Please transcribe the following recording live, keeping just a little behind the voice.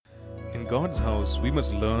In God's house, we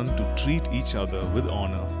must learn to treat each other with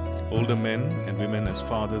honor. Older men and women as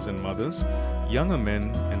fathers and mothers, younger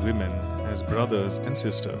men and women as brothers and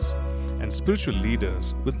sisters, and spiritual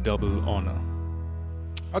leaders with double honor.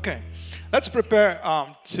 Okay, let's prepare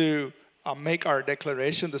to make our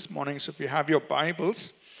declaration this morning. So if you have your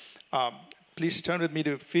Bibles, please turn with me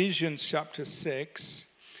to Ephesians chapter 6.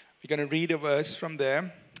 We're going to read a verse from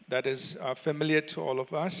there that is familiar to all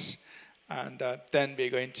of us. And then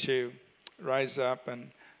we're going to rise up and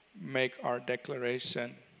make our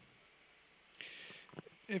declaration.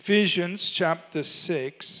 Ephesians chapter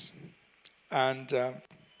 6, and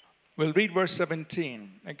we'll read verse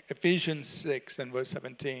 17. Ephesians 6 and verse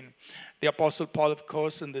 17. The Apostle Paul, of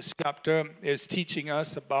course, in this chapter is teaching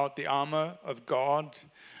us about the armor of God,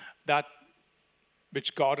 that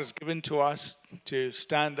which God has given to us to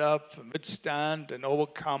stand up, and withstand, and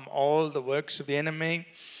overcome all the works of the enemy.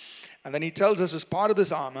 And then he tells us as part of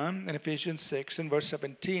this armor, in Ephesians 6 and verse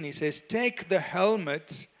 17, he says, take the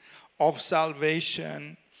helmet of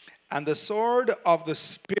salvation and the sword of the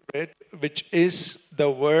Spirit, which is the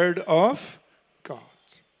word of God.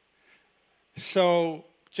 So,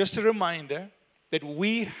 just a reminder that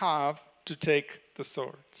we have to take the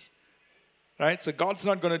sword. Right? So God's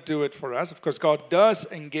not going to do it for us. Of course, God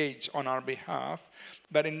does engage on our behalf.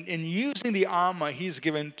 But in using the armor He's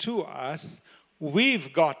given to us,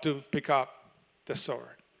 we've got to pick up the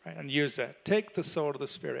sword, right, and use it. Take the sword of the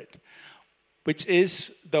Spirit, which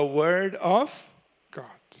is the word of God.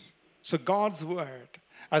 So God's word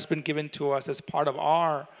has been given to us as part of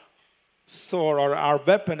our sword or our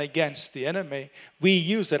weapon against the enemy. We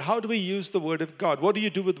use it. How do we use the word of God? What do you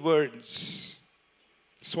do with words?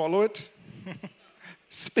 Swallow it?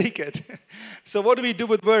 Speak it. So what do we do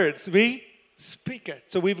with words? We speak it.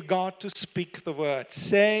 So we've got to speak the word.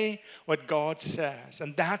 Say what God says.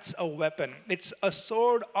 And that's a weapon. It's a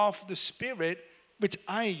sword of the Spirit, which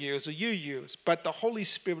I use or you use. But the Holy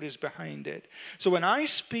Spirit is behind it. So when I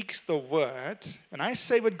speak the word, when I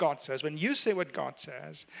say what God says, when you say what God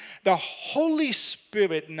says, the Holy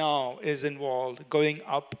Spirit now is involved going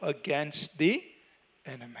up against the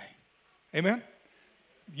enemy. Amen?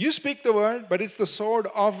 You speak the word, but it's the sword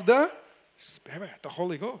of the Spirit, the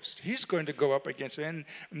Holy Ghost. He's going to go up against it, and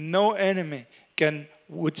no enemy can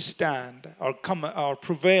withstand or come or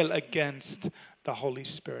prevail against the Holy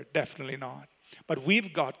Spirit. Definitely not. But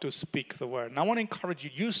we've got to speak the word. And I want to encourage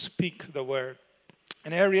you, you speak the word.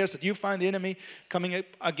 In areas that you find the enemy coming up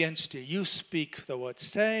against you, you speak the word.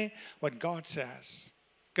 Say what God says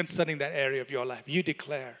concerning that area of your life. You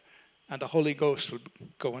declare, and the Holy Ghost will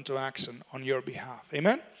go into action on your behalf.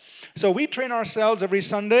 Amen? So we train ourselves every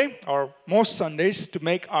Sunday, or most Sundays, to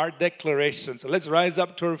make our declarations. So let's rise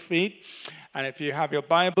up to our feet. And if you have your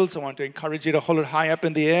Bibles, I want to encourage you to hold it high up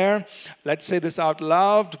in the air. Let's say this out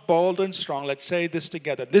loud, bold and strong. Let's say this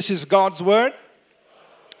together. This is God's word.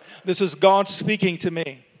 This is God speaking to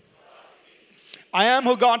me. I am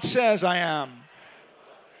who God says I am.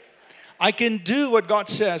 I can do what God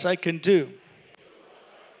says I can do.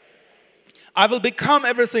 I will become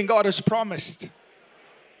everything God has promised.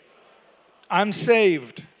 I'm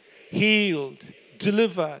saved, healed,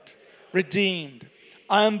 delivered, redeemed.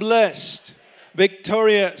 I am blessed,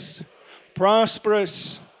 victorious,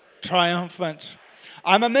 prosperous, triumphant.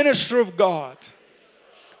 I'm a minister of God,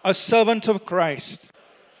 a servant of Christ,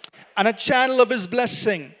 and a channel of His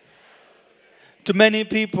blessing to many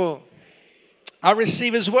people. I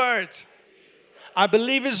receive His word. I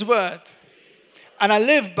believe His word. And I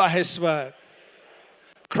live by His word.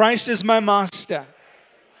 Christ is my master.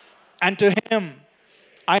 And to Him,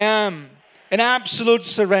 I am in absolute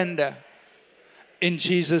surrender. In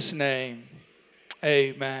Jesus' name,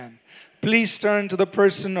 amen. Please turn to the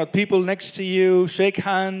person or people next to you. Shake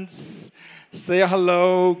hands. Say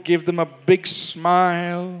hello. Give them a big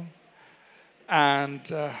smile. And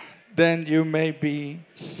then you may be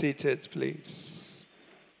seated, please.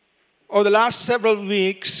 Over the last several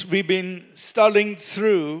weeks, we've been studying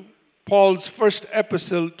through Paul's first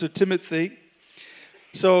epistle to Timothy.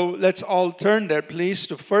 So let's all turn there, please,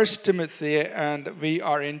 to 1 Timothy, and we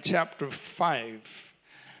are in chapter 5.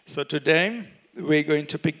 So today, we're going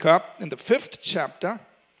to pick up in the 5th chapter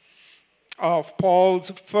of Paul's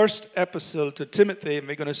first epistle to Timothy, and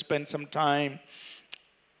we're going to spend some time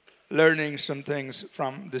learning some things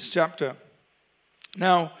from this chapter.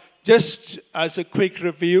 Now, just as a quick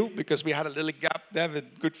review, because we had a little gap there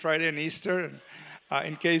with Good Friday and Easter, and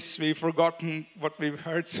in case we've forgotten what we've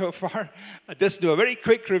heard so far, just do a very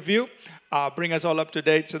quick review, bring us all up to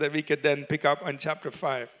date so that we could then pick up on chapter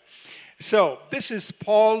 5. So, this is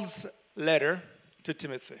Paul's letter to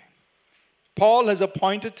Timothy. Paul has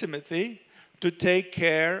appointed Timothy to take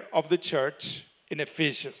care of the church in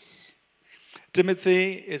Ephesus.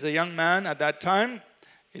 Timothy is a young man at that time.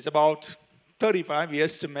 He's about 35, we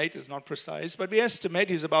estimate, it's not precise, but we estimate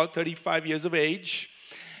he's about 35 years of age.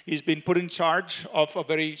 He's been put in charge of a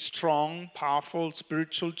very strong, powerful,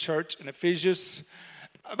 spiritual church in Ephesus,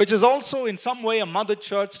 which is also in some way a mother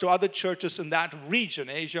church to other churches in that region,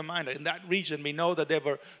 Asia Minor. In that region, we know that there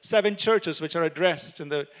were 7 churches which are addressed in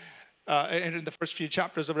the first few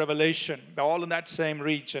chapters of Revelation. They're all in that same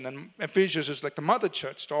region, and Ephesus is like the mother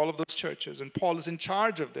church to all of those churches, and Paul is in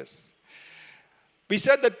charge of this. We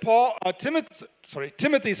said that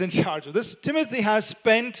Timothy is in charge of this. Timothy has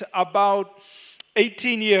spent about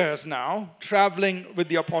 18 years now traveling with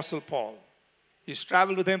the Apostle Paul. He's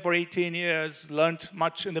traveled with him for 18 years, learned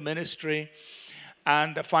much in the ministry,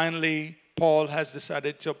 and finally Paul has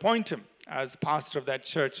decided to appoint him as pastor of that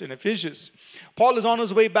church in Ephesus. Paul is on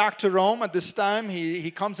his way back to Rome at this time.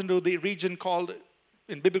 He comes into the region called,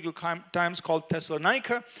 in biblical times, called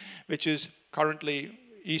Thessalonica, which is currently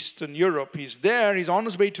Eastern Europe. He's there, he's on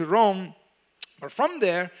his way to Rome. But from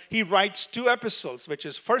there, he writes 2 epistles, which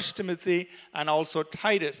is 1 Timothy and also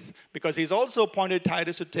Titus, because he's also appointed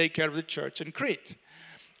Titus to take care of the church in Crete.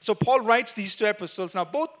 So Paul writes these 2 epistles. Now,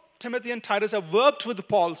 both Timothy and Titus have worked with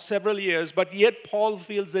Paul several years, but yet Paul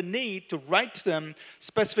feels the need to write them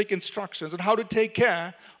specific instructions on how to take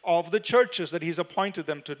care of the churches that he's appointed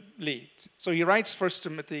them to lead. So he writes 1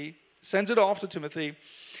 Timothy, sends it off to Timothy.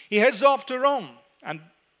 He heads off to Rome, and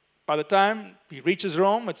by the time he reaches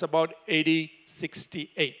Rome, it's about AD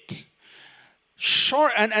 68.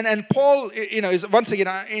 Sure, and Paul, is once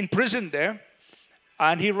again in prison there,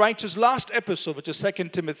 and he writes his last epistle, which is 2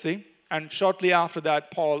 Timothy, and shortly after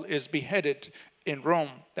that, Paul is beheaded in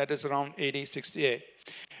Rome. That is around AD 68.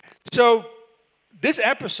 So this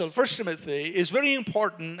epistle, 1 Timothy, is very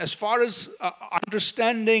important as far as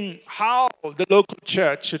understanding how the local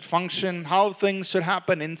church should function, how things should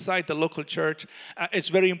happen inside the local church. It's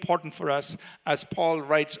very important for us as Paul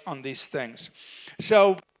writes on these things.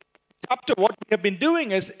 So chapter, what we have been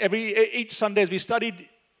doing is each Sunday as we studied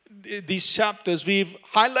these chapters, we've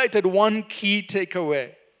highlighted one key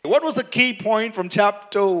takeaway. What was the key point from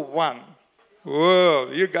chapter 1? Whoa,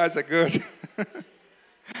 you guys are good.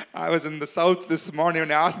 I was in the south this morning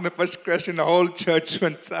and I asked the first question, the whole church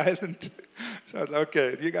went silent. So I was like,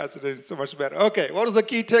 okay, you guys are doing so much better. Okay, what was the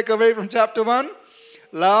key takeaway from chapter 1?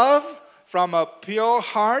 Love from a pure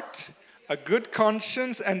heart, a good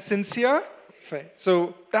conscience, and sincere faith.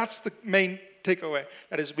 So that's the main takeaway.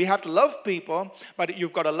 That is, we have to love people, but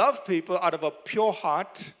you've got to love people out of a pure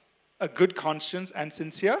heart, a good conscience, and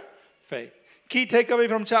sincere faith. Key takeaway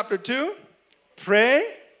from chapter 2,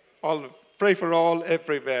 pray for all,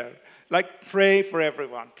 everywhere. Like pray for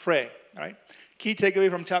everyone, pray, right? Key takeaway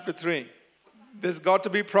from chapter 3, there's got to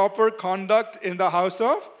be proper conduct in the house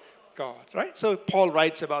of God, right? So Paul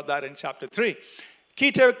writes about that in chapter 3.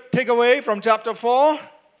 Key takeaway from chapter 4,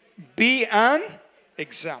 be an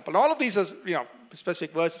example. All of these are,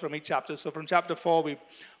 specific verses from each chapter. So from chapter 4, we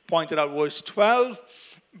pointed out verse 12,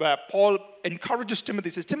 where Paul encourages Timothy,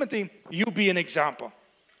 says, Timothy, you be an example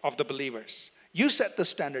of the believers. You set the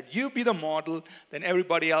standard. You be the model. Then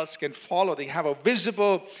everybody else can follow. They have a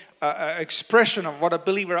visible expression of what a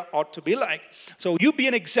believer ought to be like. So you be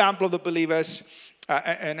an example of the believers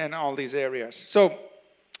in all these areas. So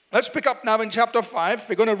let's pick up now in chapter 5.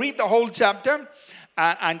 We're going to read the whole chapter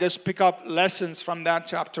and just pick up lessons from that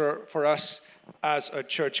chapter for us as a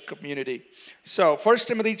church community. So 1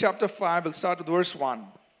 Timothy chapter 5, we'll start with verse 1.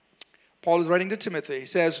 Paul is writing to Timothy. He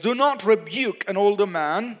says, do not rebuke an older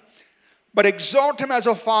man, but exhort him as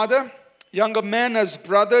a father, younger men as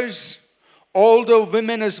brothers, older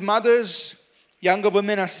women as mothers, younger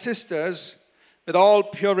women as sisters, with all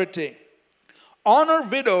purity. Honor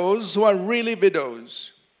widows who are really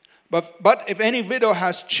widows. But if any widow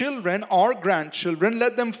has children or grandchildren,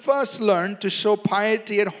 let them first learn to show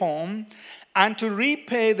piety at home and to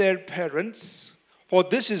repay their parents, for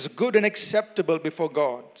this is good and acceptable before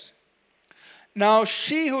God. Now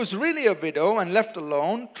she who is really a widow and left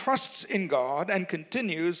alone trusts in God and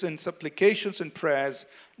continues in supplications and prayers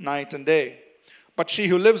night and day. But she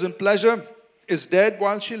who lives in pleasure is dead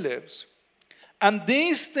while she lives. And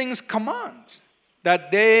these things command, that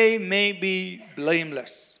they may be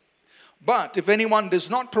blameless. But if anyone does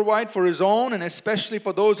not provide for his own, and especially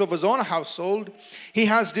for those of his own household, he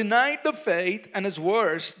has denied the faith and is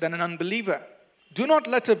worse than an unbeliever. Do not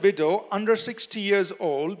let a widow under 60 years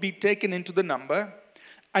old be taken into the number,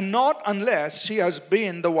 and not unless she has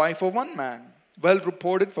been the wife of one man, well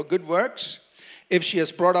reported for good works, if she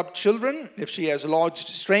has brought up children, if she has lodged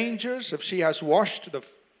strangers, if she has washed the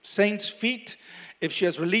saints' feet, if she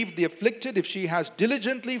has relieved the afflicted, if she has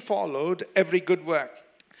diligently followed every good work.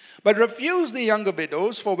 But refuse the younger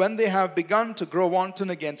widows, for when they have begun to grow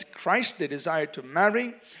wanton against Christ, they desire to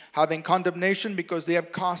marry, having condemnation because they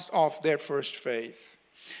have cast off their first faith.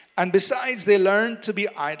 And besides, they learn to be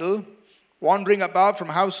idle, wandering about from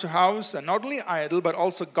house to house, and not only idle, but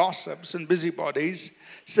also gossips and busybodies,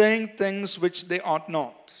 saying things which they ought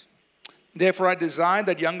not. Therefore, I desire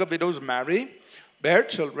that younger widows marry, bear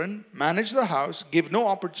children, manage the house, give no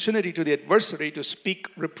opportunity to the adversary to speak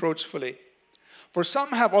reproachfully. For some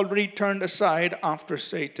have already turned aside after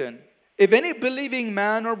Satan. If any believing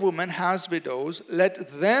man or woman has widows,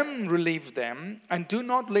 let them relieve them, and do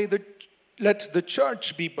not let the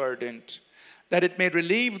church be burdened, that it may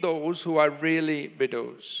relieve those who are really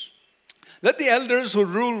widows. Let the elders who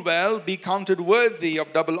rule well be counted worthy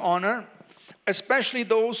of double honor, especially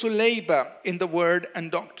those who labor in the word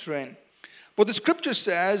and doctrine. For the scripture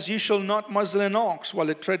says, "You shall not muzzle an ox while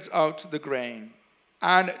it treads out the grain."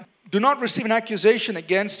 And do not receive an accusation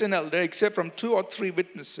against an elder except from 2 or 3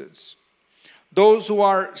 witnesses. Those who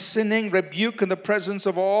are sinning rebuke in the presence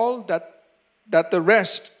of all, that the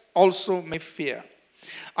rest also may fear.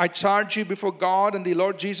 I charge you before God and the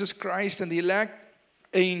Lord Jesus Christ and the elect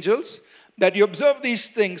angels, that you observe these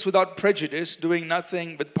things without prejudice, doing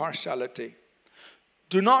nothing with partiality.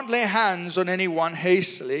 Do not lay hands on anyone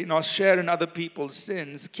hastily, nor share in other people's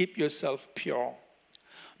sins. Keep yourself pure.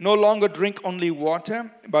 No longer drink only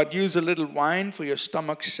water, but use a little wine for your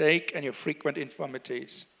stomach's sake and your frequent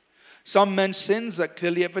infirmities. Some men's sins are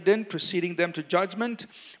clearly evident, preceding them to judgment,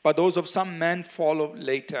 but those of some men follow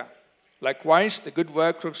later. Likewise, the good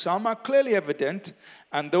works of some are clearly evident,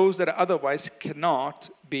 and those that are otherwise cannot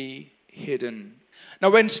be hidden. Now,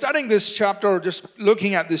 when studying this chapter, or just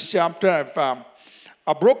looking at this chapter,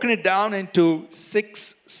 I've broken it down into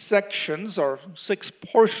 6 sections or 6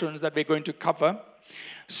 portions that we're going to cover.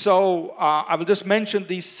 So I will just mention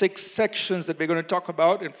these 6 sections that we're going to talk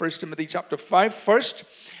about in 1 Timothy chapter 5. First,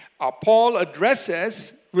 Paul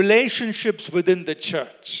addresses relationships within the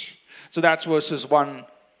church. So that's verses 1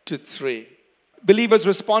 to 3. Believers'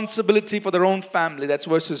 responsibility for their own family. That's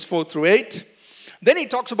verses 4 through 8. Then he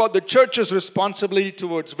talks about the church's responsibility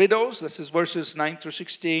towards widows. This is verses 9 through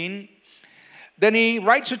 16. Then he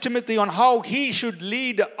writes to Timothy on how he should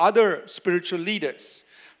lead other spiritual leaders.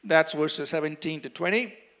 That's verses 17 to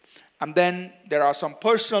 20. And then there are some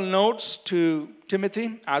personal notes to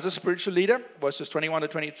Timothy as a spiritual leader, verses 21 to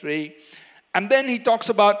 23. And then he talks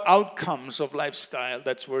about outcomes of lifestyle.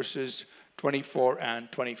 That's verses 24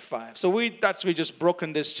 and 25. So we just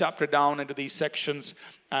broken this chapter down into these sections,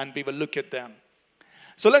 and we will look at them.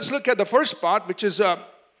 So let's look at the first part, which is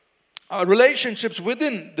relationships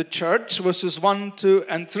within the church, verses 1, 2,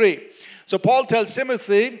 and 3. So Paul tells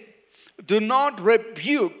Timothy, do not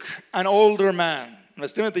rebuke an older man.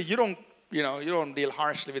 As Timothy, you don't deal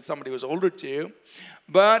harshly with somebody who's older to you.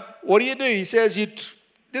 But what do? He says,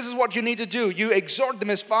 this is what you need to do. You exhort them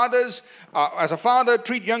as fathers, as a father,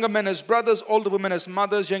 treat younger men as brothers, older women as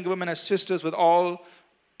mothers, younger women as sisters with all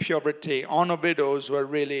purity. Honor widows who are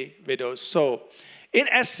really widows. So, in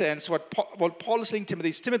essence, what Paul is saying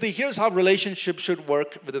to Timothy, here's how relationships should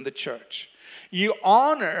work within the church. You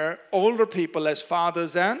honor older people as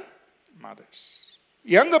fathers and mothers.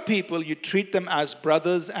 Younger people, you treat them as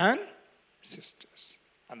brothers and sisters.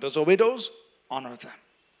 And those are widows, honor them.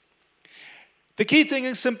 The key thing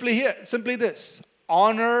is simply this.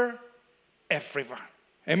 Honor everyone.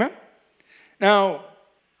 Amen? Now,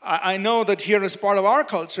 I know that here as part of our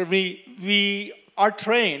culture, we are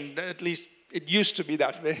trained, at least it used to be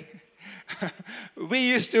that way. We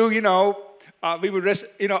used to, we would,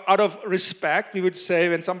 out of respect, we would say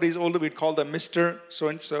when somebody's older, we'd call them Mr.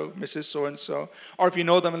 So-and-so, Mrs. So-and-so. Or if you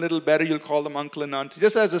know them a little better, you'll call them uncle and auntie,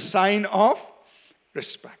 just as a sign of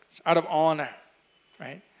respect, out of honor,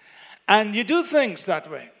 right? And you do things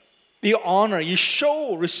that way. You honor, you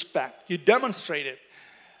show respect, you demonstrate it.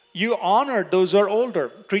 You honor those who are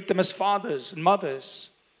older, treat them as fathers and mothers.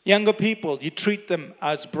 Younger people, you treat them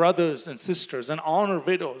as brothers and sisters, and honor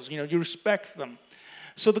widows, you respect them.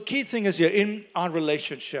 So the key thing is here, in our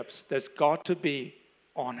relationships, there's got to be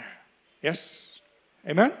honor. Yes?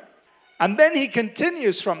 Amen? And then he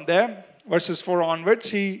continues from there, verses 4 onwards.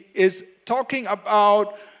 He is talking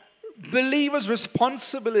about believers'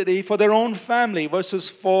 responsibility for their own family, verses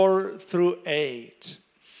 4 through 8.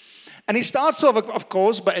 And he starts off, of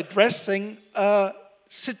course, by addressing a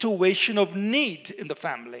situation of need in the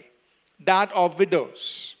family, that of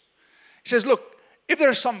widows. He says, look, if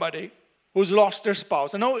there's somebody who's lost their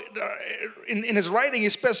spouse. I know in his writing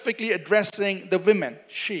he's specifically addressing the women,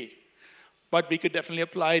 she. But we could definitely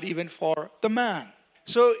apply it even for the man.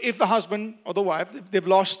 So if the husband or the wife, they've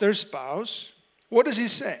lost their spouse, what does he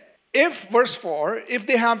say? If, verse 4, if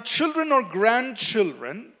they have children or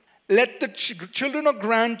grandchildren, let the children or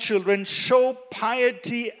grandchildren show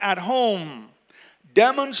piety at home.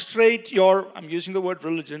 Demonstrate your, I'm using the word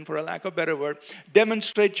religion for a lack of a better word,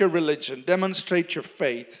 demonstrate your religion, demonstrate your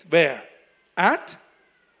faith. Where? At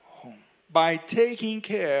home. By taking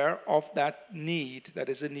care of that need that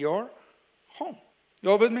is in your home.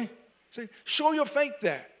 You all with me? See, show your faith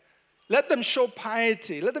there. Let them show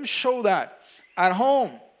piety. Let them show that at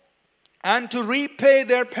home. And to repay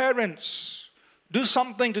their parents. Do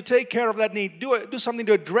something to take care of that need. Do something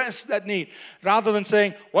to address that need. Rather than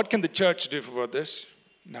saying, what can the church do about this?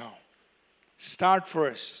 No. Start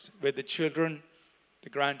first with the children, the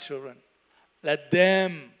grandchildren. Let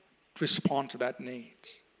them respond to that need.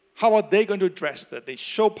 How are they going to address that? They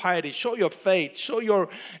show piety, show your faith, show your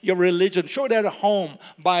religion, show that at home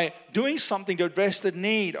by doing something to address the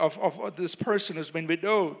need of this person who's been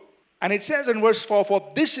widowed. And it says in verse 4,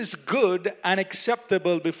 for this is good and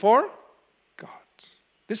acceptable before God.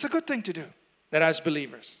 This is a good thing to do. That as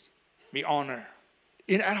believers, we honor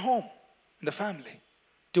at home, in the family.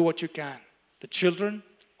 Do what you can. The children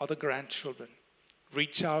or the grandchildren.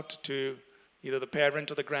 Reach out to either the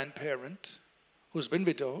parent or the grandparent who's been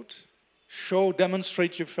widowed.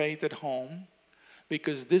 Demonstrate your faith at home,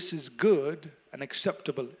 because this is good and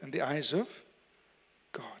acceptable in the eyes of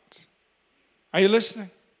God. Are you listening?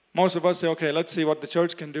 Most of us say, okay, let's see what the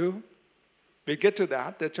church can do. We'll get to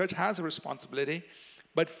that. The church has a responsibility.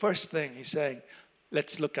 But first thing, he's saying,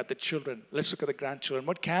 let's look at the children. Let's look at the grandchildren.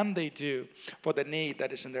 What can they do for the need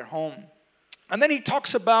that is in their home? And then he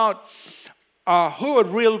talks about who a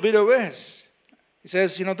real widow is. He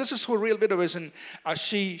says, this is who a real widow is. And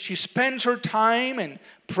she spends her time in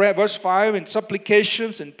prayer, verse 5, in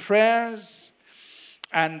supplications and prayers.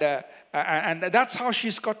 And that's how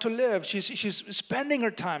she's got to live. She's spending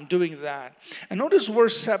her time doing that. And notice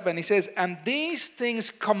verse 7. He says, and these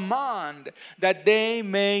things command that they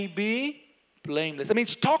may be blameless. That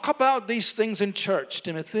means talk about these things in church,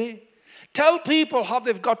 Timothy. Tell people how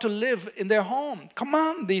they've got to live in their home.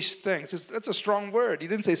 Command these things. That's a strong word. He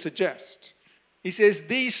didn't say suggest. He says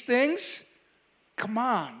these things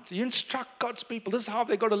command. You instruct God's people. This is how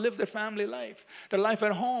they got to live their family life, their life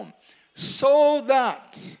at home. So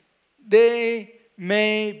that they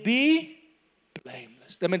may be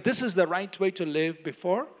blameless. I mean, this is the right way to live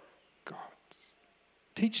before God.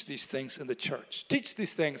 Teach these things in the church. Teach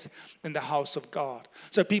these things in the house of God.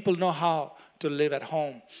 So people know how to live at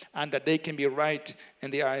home and that they can be right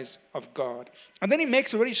in the eyes of God. And then he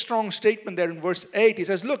makes a very strong statement there in verse 8. He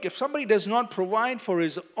says, look, if somebody does not provide for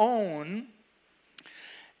his own,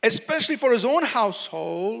 especially for his own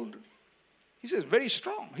household, he says, very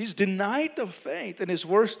strong. He's denied the faith and is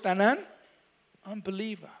worse than an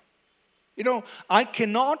unbeliever. I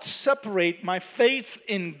cannot separate my faith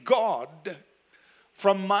in God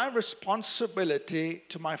from my responsibility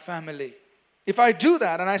to my family. If I do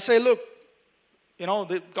that and I say, look,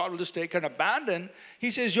 God will just take and abandon,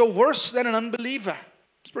 he says, you're worse than an unbeliever.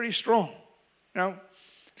 It's pretty strong.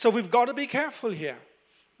 So we've got to be careful here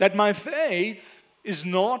that my faith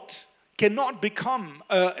cannot become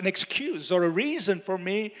an excuse or a reason for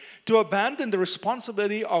me to abandon the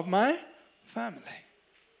responsibility of my family.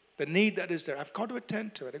 The need that is there, I've got to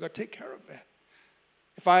attend to it. I've got to take care of it.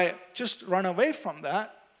 If I just run away from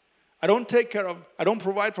that, I don't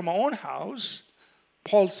provide for my own house,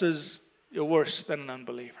 Paul says, you're worse than an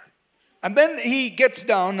unbeliever. And then he gets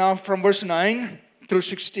down now from verse 9 through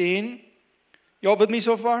 16. You all with me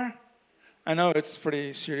so far? I know it's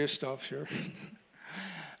pretty serious stuff here.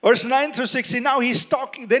 Verse 9 through 16, now he's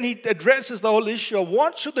talking, then he addresses the whole issue of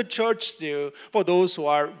what should the church do for those who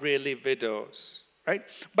are really widows, right?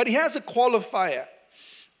 But he has a qualifier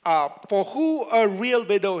for who a real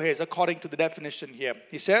widow is, according to the definition here.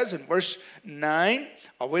 He says in verse 9,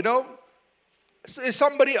 a widow is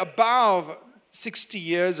somebody above 60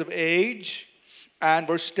 years of age. And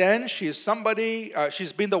verse 10, she is somebody,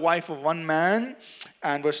 she's been the wife of one man.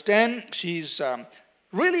 And verse 10, she's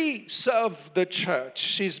really served the church.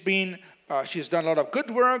 She's done a lot of good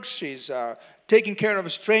works. She's taken care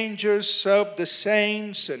of strangers, served the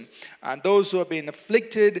saints and those who have been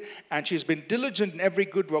afflicted. And she's been diligent in every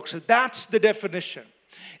good work. So that's the definition.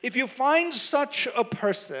 If you find such a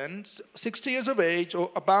person, 60 years of age or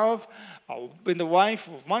above, been the wife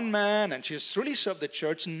of one man, and she's really served the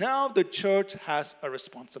church, now the church has a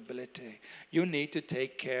responsibility. You need to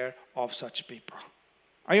take care of such people.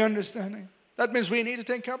 Are you understanding? That means we need to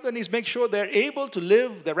take care of their needs, make sure they're able to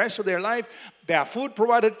live the rest of their life. They have food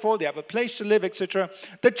provided for, they have a place to live, etc.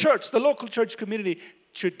 The church, the local church community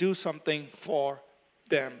should do something for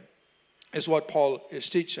them, is what Paul is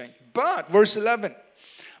teaching. But verses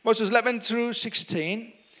 11 through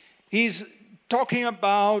 16, he's talking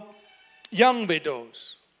about young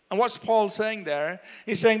widows. And what's Paul saying there?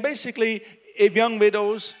 He's saying basically, if young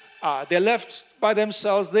widows, they're left by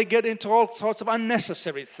themselves, they get into all sorts of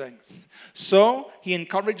unnecessary things. So he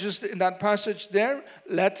encourages in that passage there,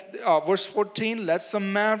 verse 14, let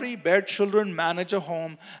them marry, bear children, manage a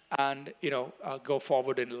home, and go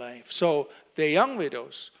forward in life. So they're young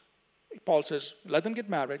widows. Paul says, let them get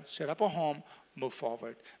married, set up a home, move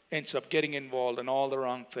forward, instead of getting involved in all the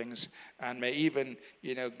wrong things, and may even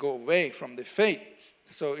go away from the faith.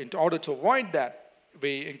 So in order to avoid that,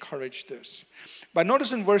 we encourage this. But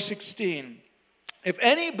notice in verse 16, if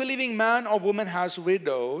any believing man or woman has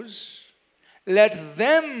widows, let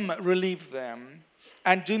them relieve them,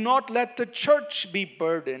 and do not let the church be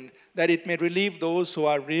burdened, that it may relieve those who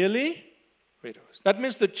are really widows. That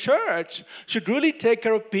means the church should really take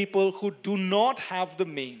care of people who do not have the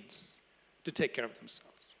means to take care of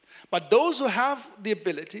themselves. But those who have the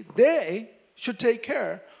ability, they should take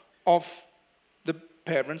care of the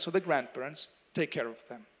parents or the grandparents, take care of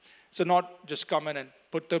them. So not just come in and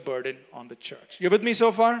put the burden on the church. You with me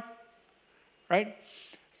so far? Right?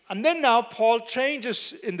 And then now Paul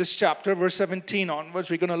changes in this chapter, verse 17 onwards.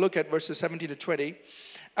 We're going to look at verses 17 to 20.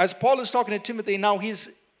 As Paul is talking to Timothy, now he's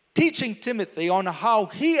teaching Timothy on how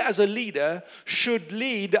he as a leader should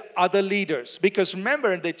lead other leaders. Because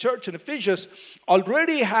remember, the church in Ephesus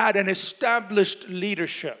already had an established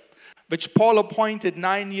leadership, which Paul appointed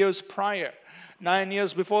 9 years prior. 9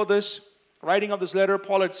 years before this, writing of this letter,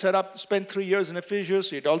 Paul had spent 3 years in Ephesus.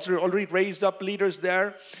 He had also already raised up leaders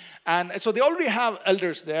there. And so they already have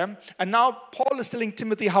elders there. And now Paul is telling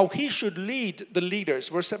Timothy how he should lead the leaders.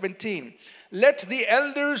 Verse 17. Let the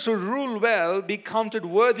elders who rule well be counted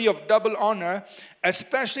worthy of double honor,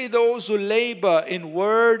 especially those who labor in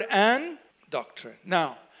word and doctrine.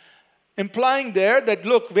 Now, implying there that,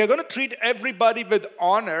 look, we're going to treat everybody with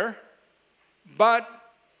honor, but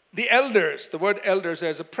the elders, the word elders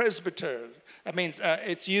as a presbyter, that means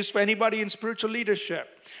it's used for anybody in spiritual leadership.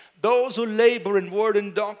 Those who labor in word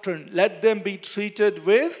and doctrine, let them be treated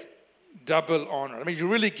with double honor. I mean, you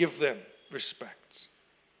really give them respect.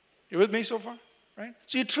 You with me so far? Right?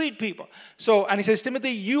 So you treat people. And he says,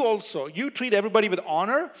 Timothy, you treat everybody with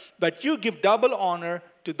honor, but you give double honor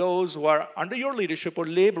to those who are under your leadership or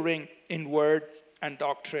laboring in word and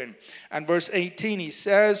doctrine. And verse 18, he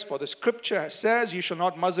says, for the scripture says, you shall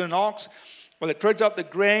not muzzle an ox while it treads out the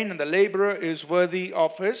grain, and the laborer is worthy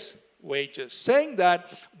of his wages. Saying that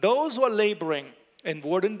those who are laboring in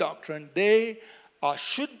word and doctrine, they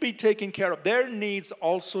should be taken care of. Their needs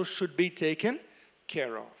also should be taken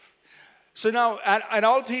care of. So now, at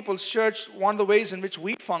All People's Church, one of the ways in which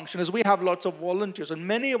we function is we have lots of volunteers. And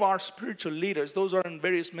many of our spiritual leaders, those who are in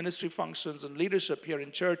various ministry functions and leadership here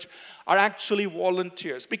in church, are actually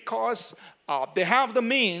volunteers because they have the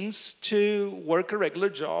means to work a regular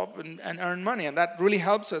job and earn money. And that really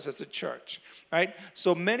helps us as a church, right?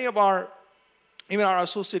 So many of our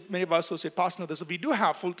associate pastors, so we do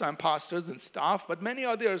have full-time pastors and staff, but many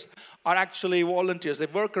others are actually volunteers. They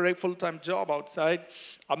work a full-time job outside.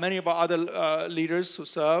 Many of our other leaders who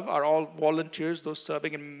serve are all volunteers. Those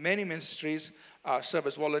serving in many ministries serve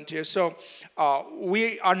as volunteers. So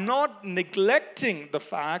we are not neglecting the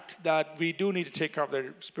fact that we do need to take care of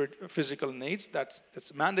their physical needs. That's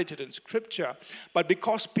mandated in Scripture. But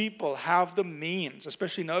because people have the means,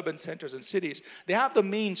 especially in urban centers and cities, they have the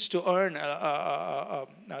means to earn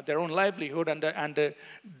their own livelihood, and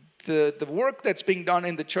the work that's being done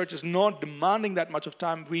in the church is not demanding that much of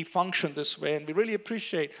time. We function this way, and we really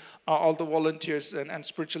appreciate all the volunteers and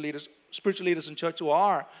spiritual leaders in church who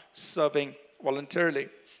are serving voluntarily.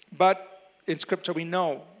 But in Scripture, we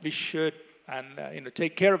know we should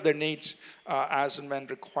take care of their needs as and when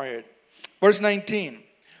required. Verse 19,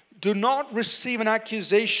 do not receive an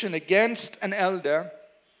accusation against an elder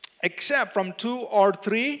except from 2 or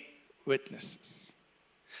 3 witnesses.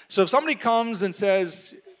 So if somebody comes and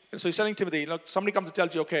says, so he's telling Timothy, look, somebody comes and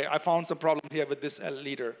tells you, okay, I found some problem here with this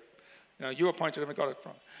leader. You appointed him and got it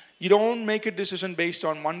from. You don't make a decision based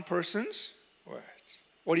on one person's words.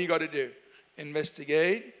 What do you got to do?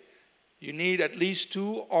 Investigate. You need at least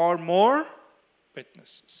 2 or more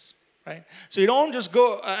witnesses, right? So you don't just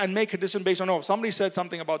go and make a decision based on, somebody said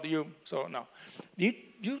something about you, so no.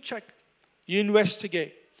 You check. You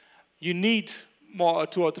investigate. You need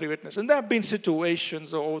two or three witnesses. And there have been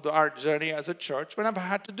situations over our journey as a church when I've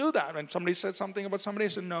had to do that. When somebody said something about somebody, I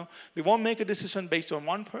said, no, we won't make a decision based on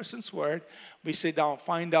one person's word. We sit down,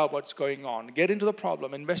 find out what's going on, get into the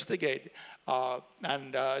problem, investigate.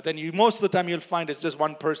 And then most of the time you'll find it's just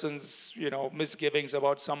one person's, misgivings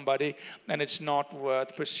about somebody, and it's not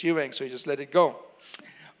worth pursuing. So you just let it go.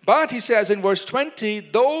 But he says in verse 20,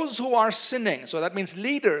 those who are sinning, so that means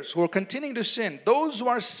leaders who are continuing to sin, those who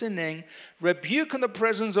are sinning, rebuke in the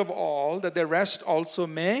presence of all, that the rest also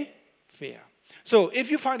may fear. So if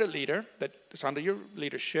you find a leader that is under your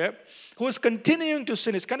leadership who is continuing to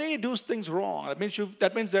sin, is continuing to do things wrong,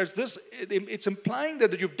 that means there's this, it's implying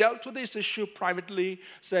that you've dealt with this issue privately,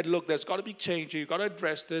 said, look, there's got to be change, you've got to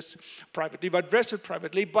address this privately, you've addressed it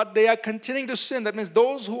privately, but they are continuing to sin. That means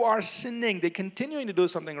those who are sinning, they're continuing to do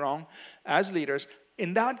something wrong as leaders.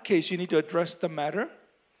 In that case, you need to address the matter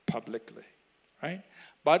publicly, right?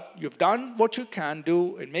 But you've done what you can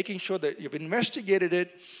do in making sure that you've investigated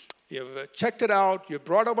it, you've checked it out, you've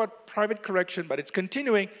brought about private correction, but it's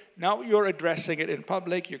continuing. Now you're addressing it in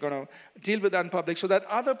public. You're going to deal with that in public so that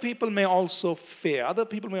other people may also fear. Other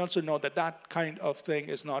people may also know that that kind of thing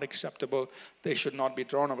is not acceptable. They should not be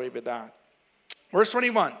drawn away with that. Verse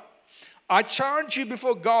 21, I charge you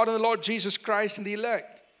before God and the Lord Jesus Christ and the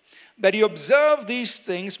elect, that you observe these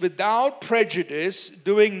things without prejudice,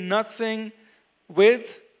 doing nothing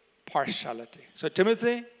with partiality. So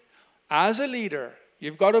Timothy, as a leader,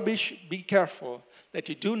 you've got to be careful that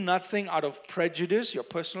you do nothing out of prejudice, your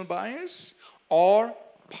personal bias, or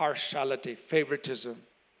partiality, favoritism.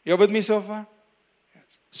 You're with me so far? Yes.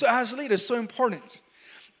 So as a leader, it's so important.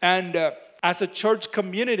 And as a church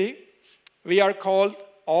community, we are called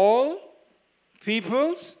All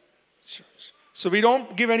People's Church. So we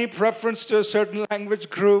don't give any preference to a certain language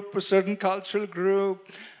group, a certain cultural group.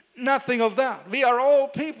 Nothing of that. We are all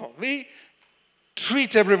people. We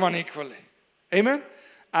treat everyone equally. Amen?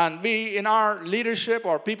 And we, in our leadership,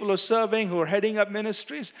 or people who are serving, who are heading up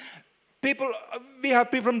ministries, we have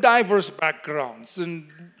people from diverse backgrounds and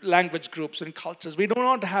language groups and cultures. We do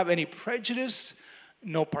not have any prejudice,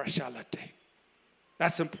 no partiality.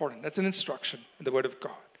 That's important. That's an instruction in the Word of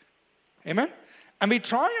God. Amen? And we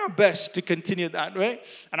try our best to continue that way.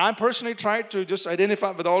 And I personally try to just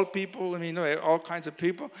identify with all people, all kinds of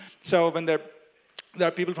people. So when there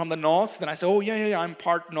are people from the north, then I say, oh, yeah, I'm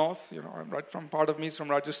part north. I'm right from, part of me is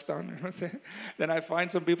from Rajasthan. Then I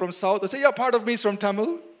find some people from south. I say, yeah, part of me is from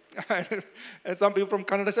Tamil. And some people from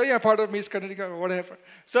Kannada say, yeah, part of me is Kannadiga, whatever.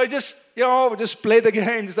 So I just, just play the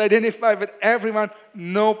game, just identify with everyone.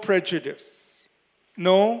 No prejudice.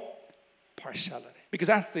 No partiality. Because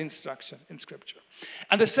that's the instruction in Scripture.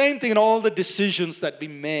 And the same thing in all the decisions that we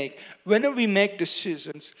make. Whenever we make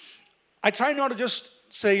decisions, I try not to just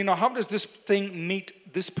say, how does this thing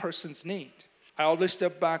meet this person's need? I always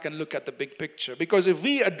step back and look at the big picture. Because if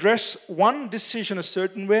we address one decision a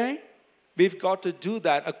certain way, we've got to do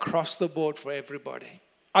that across the board for everybody.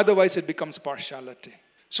 Otherwise, it becomes partiality.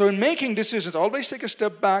 So in making decisions, always take a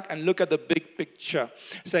step back and look at the big picture.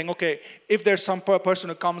 Saying, okay, if there's some person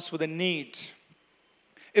who comes with a need,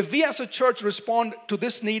 if we as a church respond to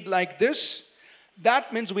this need like this,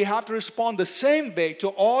 that means we have to respond the same way to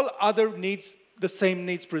all other needs, the same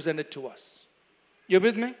needs presented to us. You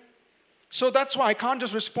with me? So that's why I can't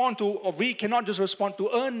just respond to, or we cannot just respond to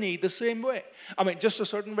a need the same way. Just a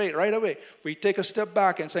certain way, right away. We take a step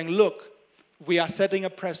back and saying, look, we are setting a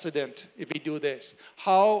precedent if we do this.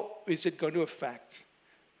 How is it going to affect?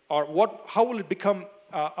 Or how will it become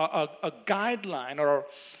a guideline, or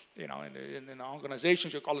in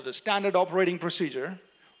organizations, you call it a standard operating procedure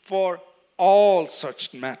for all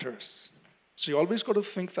such matters. So you always got to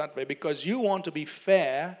think that way because you want to be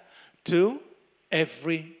fair to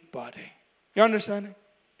everybody. You understand?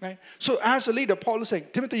 Right? So as a leader, Paul is saying,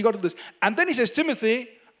 Timothy, you got to do this. And then he says, Timothy,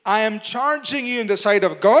 I am charging you in the sight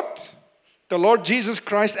of God, the Lord Jesus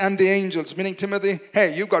Christ, and the angels. Meaning, Timothy,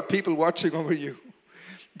 hey, you got people watching over you.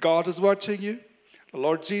 God is watching you. The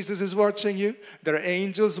Lord Jesus is watching you. There are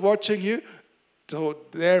angels watching you. So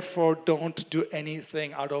therefore, don't do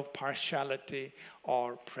anything out of partiality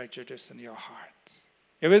or prejudice in your heart.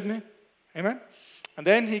 You with me? Amen? And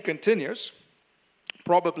then he continues,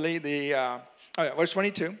 probably verse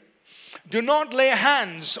 22. Do not lay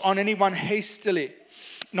hands on anyone hastily,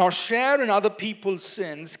 nor share in other people's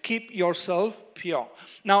sins. Keep yourself pure.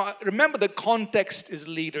 Now, remember the context is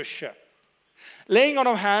leadership. Laying on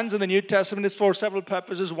of hands in the New Testament is for several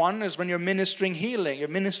purposes. One is when you're ministering healing, you're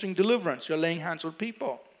ministering deliverance, you're laying hands on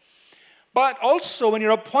people. But also when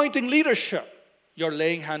you're appointing leadership, you're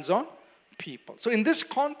laying hands on people. So in this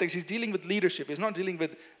context, he's dealing with leadership. He's not dealing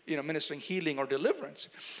with ministering healing or deliverance.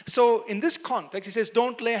 So in this context, he says,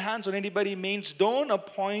 don't lay hands on anybody means don't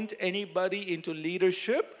appoint anybody into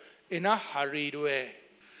leadership in a hurried way.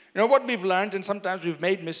 What we've learned, and sometimes we've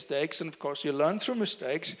made mistakes, and of course you learn through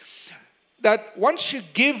mistakes, that once you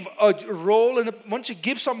give a role and once you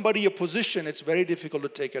give somebody a position, it's very difficult to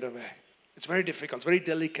take it away. It's very difficult. It's very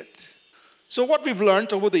delicate. So what we've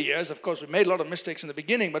learned over the years, of course, we made a lot of mistakes in the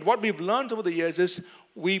beginning, but what we've learned over the years is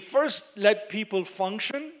we first let people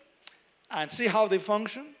function and see how they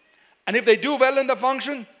function. And if they do well in the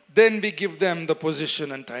function, then we give them the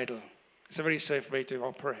position and title. It's a very safe way to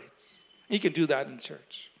operate. You can do that in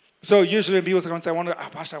church. So usually when people come and say,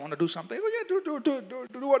 Pastor, I want to do something. I say, yeah,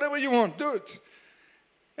 do whatever you want. Do it.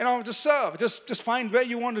 Just serve. Just find where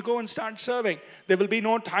you want to go and start serving. There will be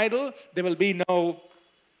no title. There will be no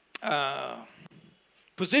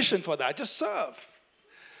position for that. Just serve.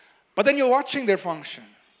 But then you're watching their function.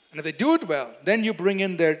 And if they do it well, then you bring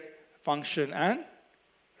in their function and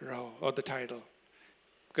role or the title.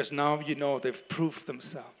 Because now they've proved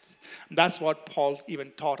themselves. And that's what Paul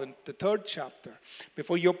even taught in the 3rd chapter.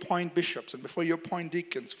 Before you appoint bishops and before you appoint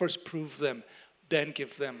deacons, first prove them, then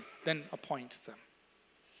give them, then appoint them.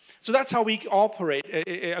 So that's how we operate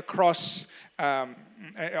across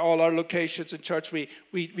all our locations in church. We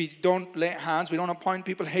don't lay hands. We don't appoint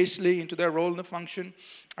people hastily into their role in the function.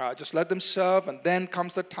 Just let them serve, and then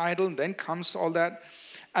comes the title, and then comes all that.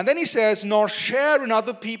 And then he says, nor share in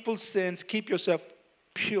other people's sins. Keep yourself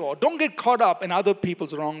pure. Don't get caught up in other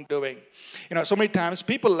people's wrongdoing. So many times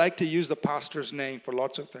people like to use the pastor's name for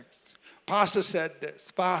lots of things. Pastor said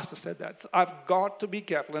this, pastor said that. So I've got to be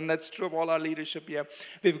careful, and that's true of all our leadership here.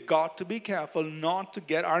 We've got to be careful not to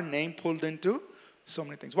get our name pulled into so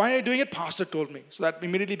many things. Why are you doing it? Pastor told me. So that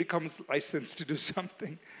immediately becomes license to do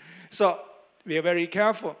something. So we are very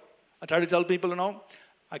careful. I try to tell people,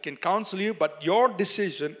 I can counsel you, but your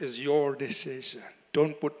decision is your decision.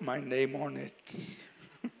 Don't put my name on it.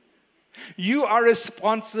 You are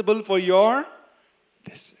responsible for your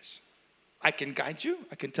decision. I can guide you.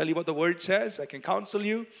 I can tell you what the word says. I can counsel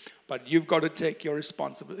you. But you've got to take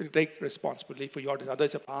responsibility for your decision.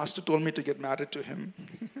 Otherwise, a pastor told me to get married to him.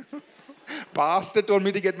 Pastor told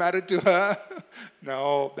me to get married to her.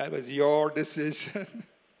 No, that was your decision.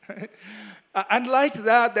 Right? And like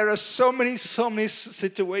that, there are so many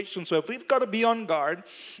situations where we've got to be on guard.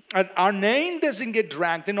 And our name doesn't get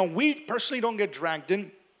dragged in, or we personally don't get dragged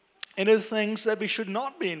into things that we should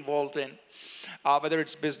not be involved in. Whether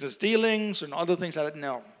it's business dealings and other things like that.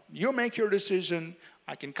 No, you make your decision.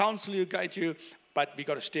 I can counsel you, guide you, but we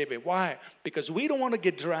got to stay away. Why? Because we don't want to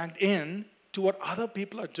get dragged in to what other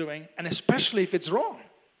people are doing, and especially if it's wrong.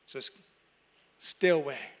 So stay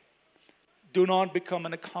away. Do not become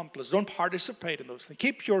an accomplice. Don't participate in those things.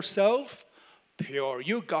 Keep yourself pure.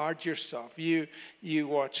 You guard yourself. You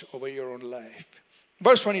watch over your own life.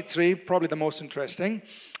 Verse 23, probably the most interesting.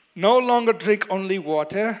 No longer drink only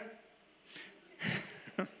water,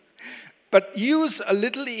 but use a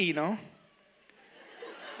little eno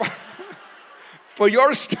for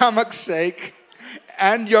your stomach's sake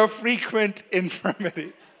and your frequent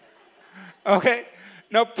infirmities. Okay?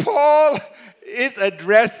 Now, Paul is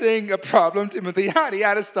addressing a problem Timothy had. He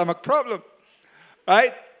had a stomach problem.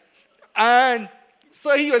 Right? And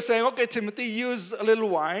so he was saying, okay, Timothy, use a little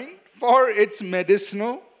wine for its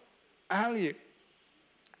medicinal value.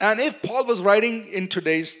 And if Paul was writing in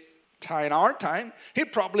today's time, in our time,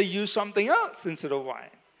 he'd probably use something else instead of wine.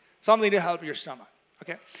 Something to help your stomach.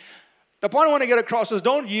 Okay? The point I want to get across is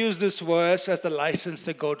don't use this verse as the license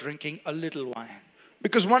to go drinking a little wine.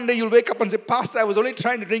 Because one day you'll wake up and say, Pastor, I was only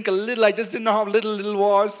trying to drink a little. I just didn't know how little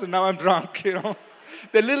was, and now I'm drunk,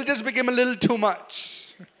 The little just became a little too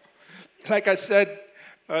much. Like I said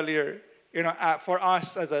earlier, for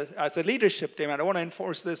us as a leadership team, and I don't want to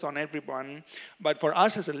enforce this on everyone, but for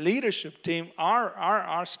us as a leadership team,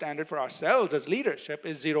 our standard for ourselves as leadership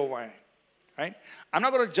is 0 wine. Right? I'm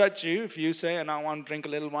not going to judge you if you say, and I want to drink a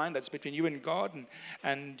little wine. That's between you and God.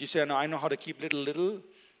 And you say, no, I know how to keep little.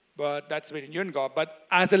 But that's between you and God. But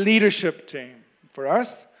as a leadership team, for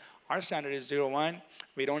us, our standard is 0 wine.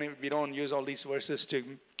 We don't use all these verses to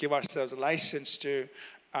give ourselves a license to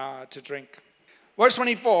drink. Verse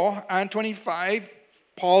 24 and 25,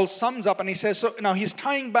 Paul sums up and he says, so now he's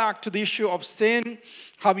tying back to the issue of sin,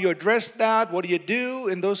 how you address that, what do you do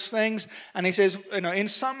in those things. And he says, in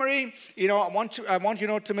summary, I want you to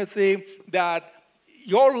know, Timothy, that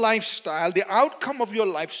your lifestyle, the outcome of your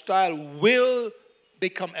lifestyle will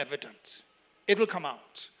become evident. It will come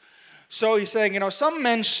out. So he's saying, some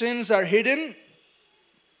men's sins are hidden,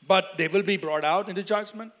 but they will be brought out into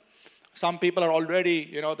judgment. Some people are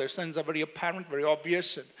already, their sins are very apparent, very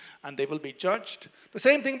obvious, and they will be judged. The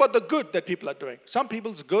same thing about the good that people are doing. Some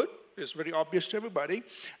people's good is very obvious to everybody,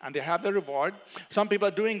 and they have their reward. Some people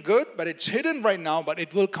are doing good, but it's hidden right now, but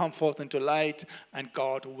it will come forth into light, and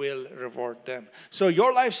God will reward them. So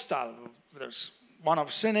your lifestyle, there's one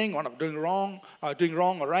of sinning, one of doing wrong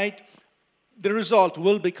or right, the result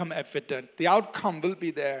will become evident. The outcome will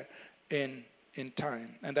be there in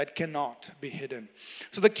time, and that cannot be hidden.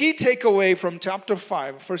 So the key takeaway from chapter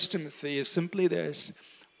 5, 1 Timothy, is simply this: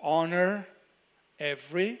 honor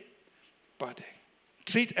everybody.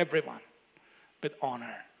 Treat everyone with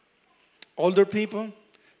honor. Older people,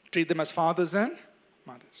 treat them as fathers and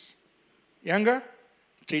mothers. Younger,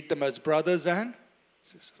 treat them as brothers and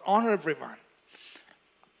sisters. Honor everyone.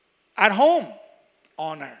 At home,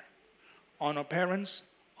 honor. Honor parents,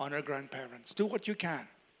 honor grandparents. Do what you can.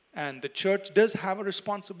 And the church does have a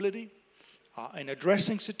responsibility in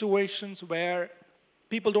addressing situations where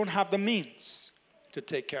people don't have the means to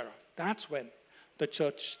take care of. That's when the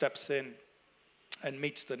church steps in and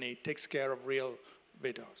meets the need, takes care of real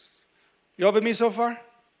widows. You all with me so far?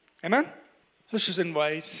 Amen? Let's just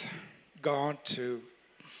invite God to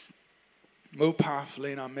move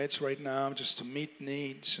powerfully in our midst right now, just to meet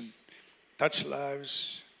needs and touch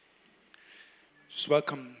lives. Just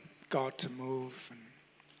welcome God to move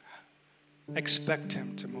and expect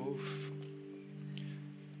Him to move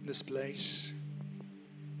in this place.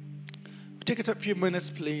 Take a few minutes,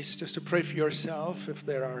 please, just to pray for yourself. If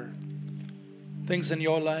there are things in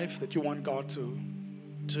your life that you want God to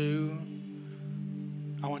do,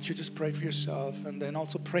 I want you to just pray for yourself, and then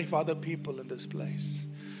also pray for other people in this place.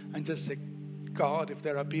 And just say, God, if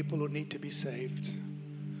there are people who need to be saved,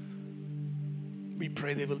 we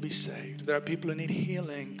pray they will be saved. If there are people who need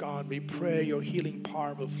healing, God, we pray your healing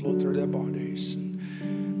power will flow through their bodies.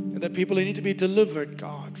 And there are people who need to be delivered,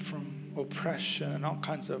 God, from oppression and all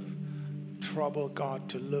kinds of trouble. God,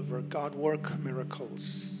 deliver. God, work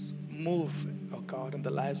miracles. Move, oh God, in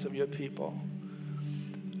the lives of your people.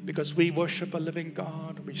 Because we worship a living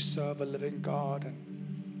God. We serve a living God.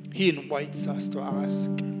 And He invites us to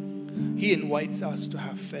ask. He invites us to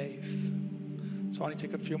have faith. So I want to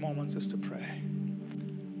take a few moments just to pray.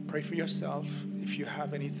 Pray for yourself if you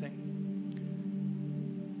have anything.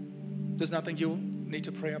 There's nothing you need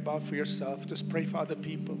to pray about for yourself. Just pray for other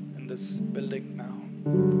people in this building now.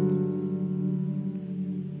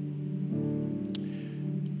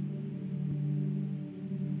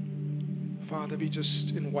 Father, we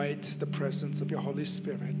just invite the presence of your Holy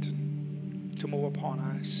Spirit to move upon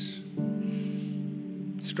us.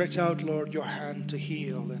 Stretch out, Lord, your hand to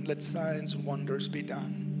heal, and let signs and wonders be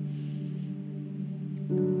done.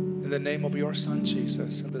 In the name of your Son,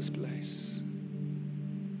 Jesus, in this place.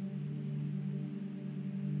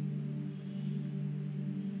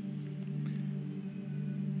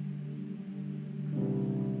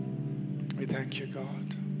 We thank you,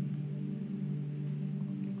 God.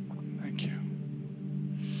 Thank you.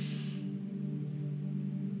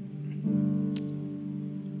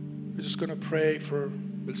 We're just going to pray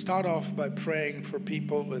we'll start off by praying for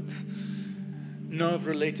people with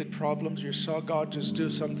nerve-related problems. You saw God just do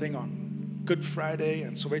something on Good Friday,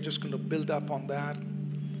 and so we're just going to build up on that.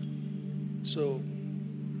 So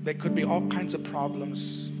there could be all kinds of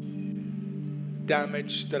problems,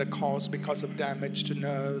 damage that are caused because of damage to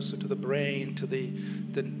nerves, or to the brain, to the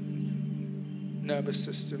nervous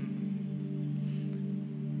system.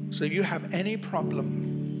 So if you have any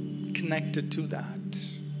problem connected to that,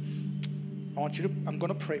 I'm going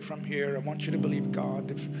to pray from here. I want you to believe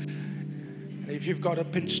God. If you've got a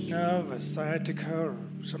pinched nerve, a sciatica, or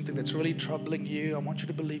something that's really troubling you, I want you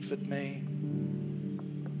to believe with me.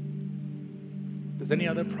 If there's any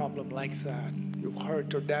other problem like that, you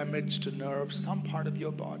hurt or damaged to nerves, some part of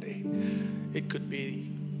your body. It could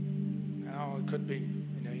be, your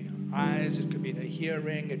eyes, it could be the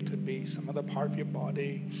hearing, it could be some other part of your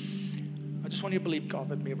body. I just want you to believe God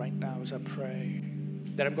with me right now as I pray,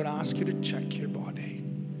 that I'm going to ask you to check your body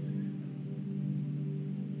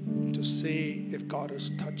to see if God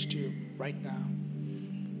has touched you right now.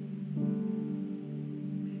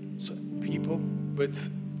 So people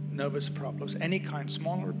with nervous problems, any kind,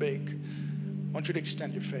 small or big, I want you to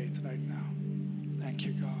extend your faith right now. Thank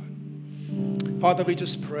you, God. Father, we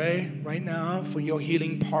just pray right now for your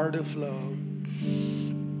healing power to flow.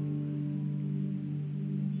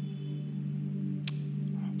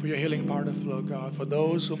 For your healing power to flow, God, for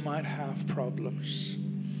those who might have problems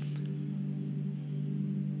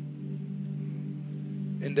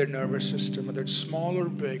in their nervous system, whether it's small or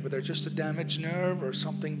big, whether it's just a damaged nerve or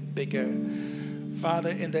something bigger. Father,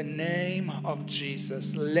 in the name of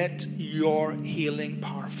Jesus, let your healing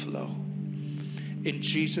power flow. In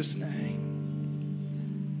Jesus' name,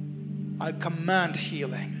 I command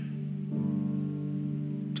healing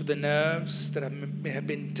to the nerves that may have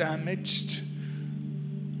been damaged.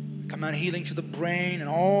 I command healing to the brain and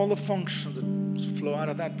all the functions that flow out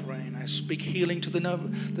of that brain. I speak healing to the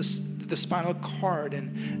nerve, the spinal cord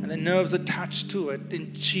and the nerves attached to it.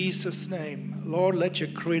 In Jesus' name, Lord, let your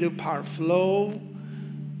creative power flow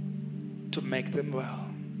to make them well.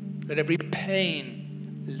 Let every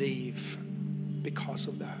pain leave because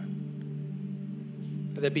of that.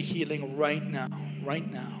 Let there be healing right now, right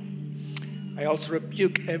now. I also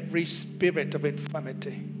rebuke every spirit of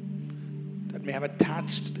infirmity that may have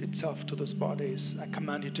attached itself to those bodies. I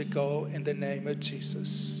command you to go in the name of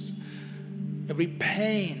Jesus. Every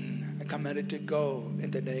pain, I command it to go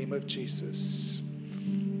in the name of Jesus.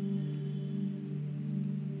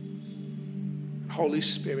 Holy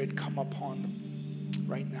Spirit, come upon them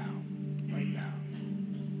right now, right now.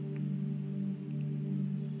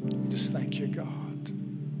 We just thank you, God.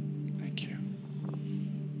 Thank you.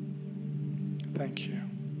 Thank you.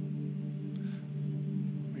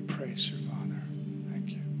 We praise you, Father.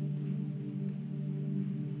 Thank you.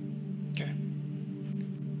 Okay.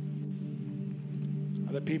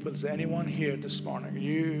 Other people, is there anyone here this morning?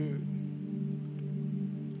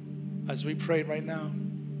 As we pray right now,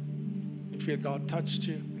 you feel God touched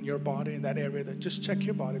you in your body, in that area, that just check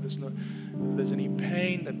your body. If there's any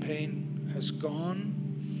pain, the pain has gone.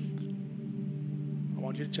 I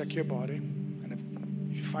want you to check your body. And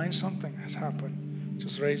if you find something has happened,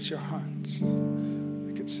 just raise your hands.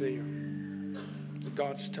 I can see you. That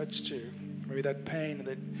God's touched you. Maybe that pain,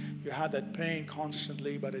 that you had that pain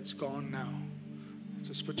constantly, but it's gone now.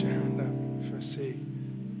 Just put your hand up if I see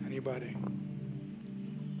anybody.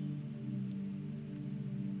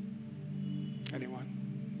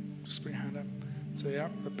 Anyone? Just put your hand up. Say, yeah,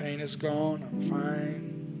 the pain is gone. I'm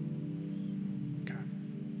fine. Okay.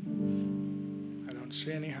 I don't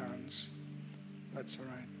see any hands. That's all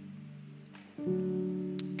right.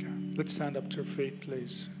 Okay. Let's stand up to our feet,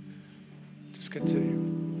 please. Just continue.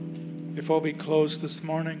 Before we close this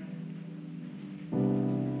morning,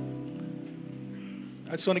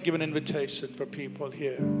 I just want to give an invitation for people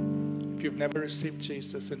here. If you've never received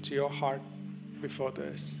Jesus into your heart before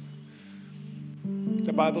this,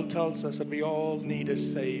 the Bible tells us that we all need a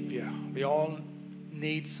Savior. We all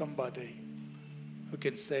need somebody who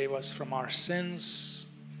can save us from our sins,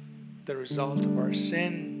 the result of our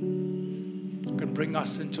sin, who can bring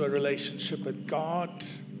us into a relationship with God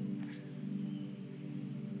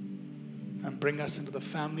and bring us into the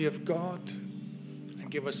family of God and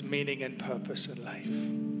give us meaning and purpose in life.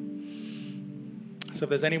 So if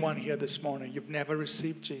there's anyone here this morning, you've never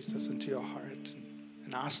received Jesus into your heart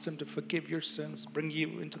and asked him to forgive your sins, bring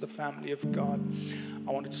you into the family of God,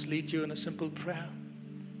 I want to just lead you in a simple prayer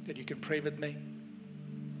that you can pray with me,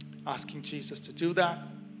 asking Jesus to do that,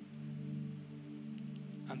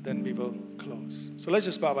 and then we will close. So let's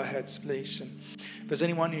just bow our heads, please. And if there's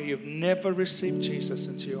anyone here, you've never received Jesus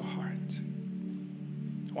into your heart,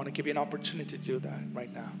 I want to give you an opportunity to do that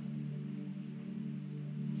right now.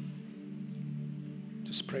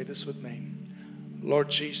 Just pray this with me. Lord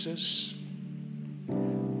Jesus,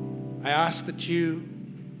 I ask that you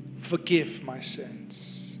forgive my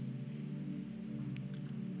sins.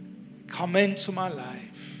 Come into my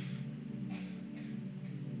life.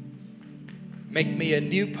 Make me a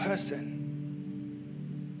new person.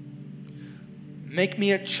 Make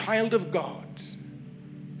me a child of God.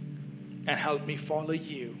 And help me follow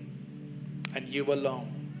you and you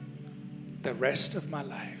alone the rest of my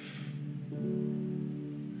life.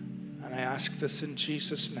 And I ask this in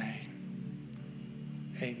Jesus' name.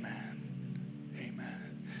 Amen.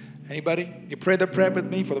 Anybody? You pray the prayer with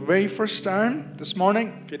me for the very first time this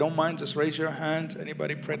morning? If you don't mind, just raise your hand.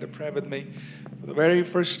 Anybody pray the prayer with me for the very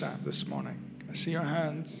first time this morning? Can I see your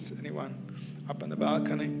hands? Anyone? Up on the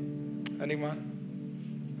balcony?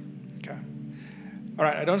 Anyone? Okay. All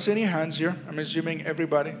right, I don't see any hands here. I'm assuming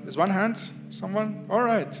everybody. There's one hand? Someone? All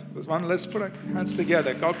right. There's one. Let's put our hands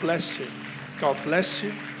together. God bless you. God bless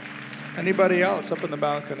you. Anybody else up on the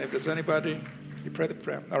balcony? If there's anybody, you pray the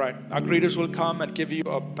prayer. All right. Our greeters will come and give you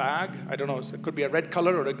a bag. I don't know. It could be a red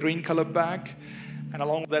color or a green color bag. And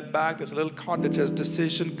along with that bag, there's a little card that says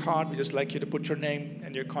decision card. We just like you to put your name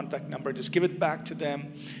and your contact number. Just give it back to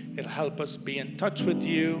them. It'll help us be in touch with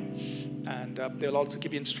you. And they'll also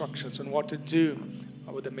give you instructions on what to do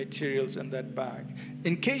with the materials in that bag.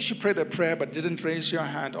 In case you prayed a prayer but didn't raise your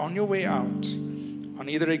hand, on your way out, on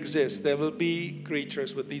either exist, there will be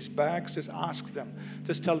greeters with these bags. Just ask them.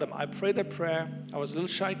 Just tell them, I prayed that prayer. I was a little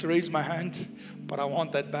shy to raise my hand, but I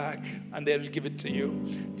want that bag. And they will give it to you.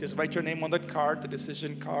 Just write your name on that card, the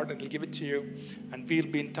decision card, and they'll give it to you. And we'll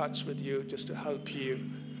be in touch with you just to help you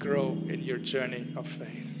grow in your journey of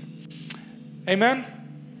faith. Amen?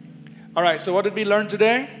 All right, so what did we learn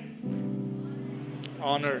today?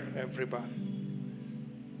 Honor everyone.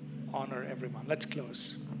 Honor everyone. Let's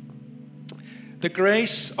close. The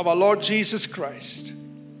grace of our Lord Jesus Christ,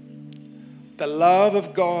 the love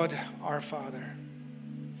of God our Father,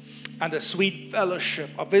 and the sweet fellowship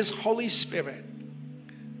of His Holy Spirit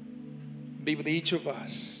be with each of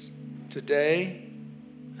us today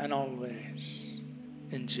and always.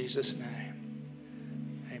 In Jesus' name,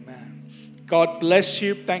 amen. God bless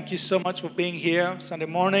you. Thank you so much for being here Sunday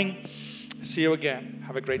morning. See you again.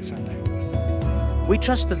 Have a great Sunday. We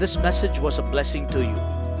trust that this message was a blessing to you.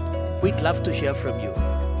 We'd love to hear from you.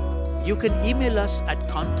 You can email us at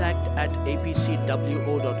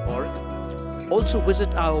contact@apcwo.org. Also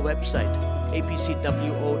visit our website,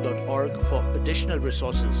 apcwo.org, for additional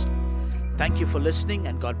resources. Thank you for listening,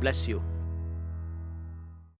 and God bless you.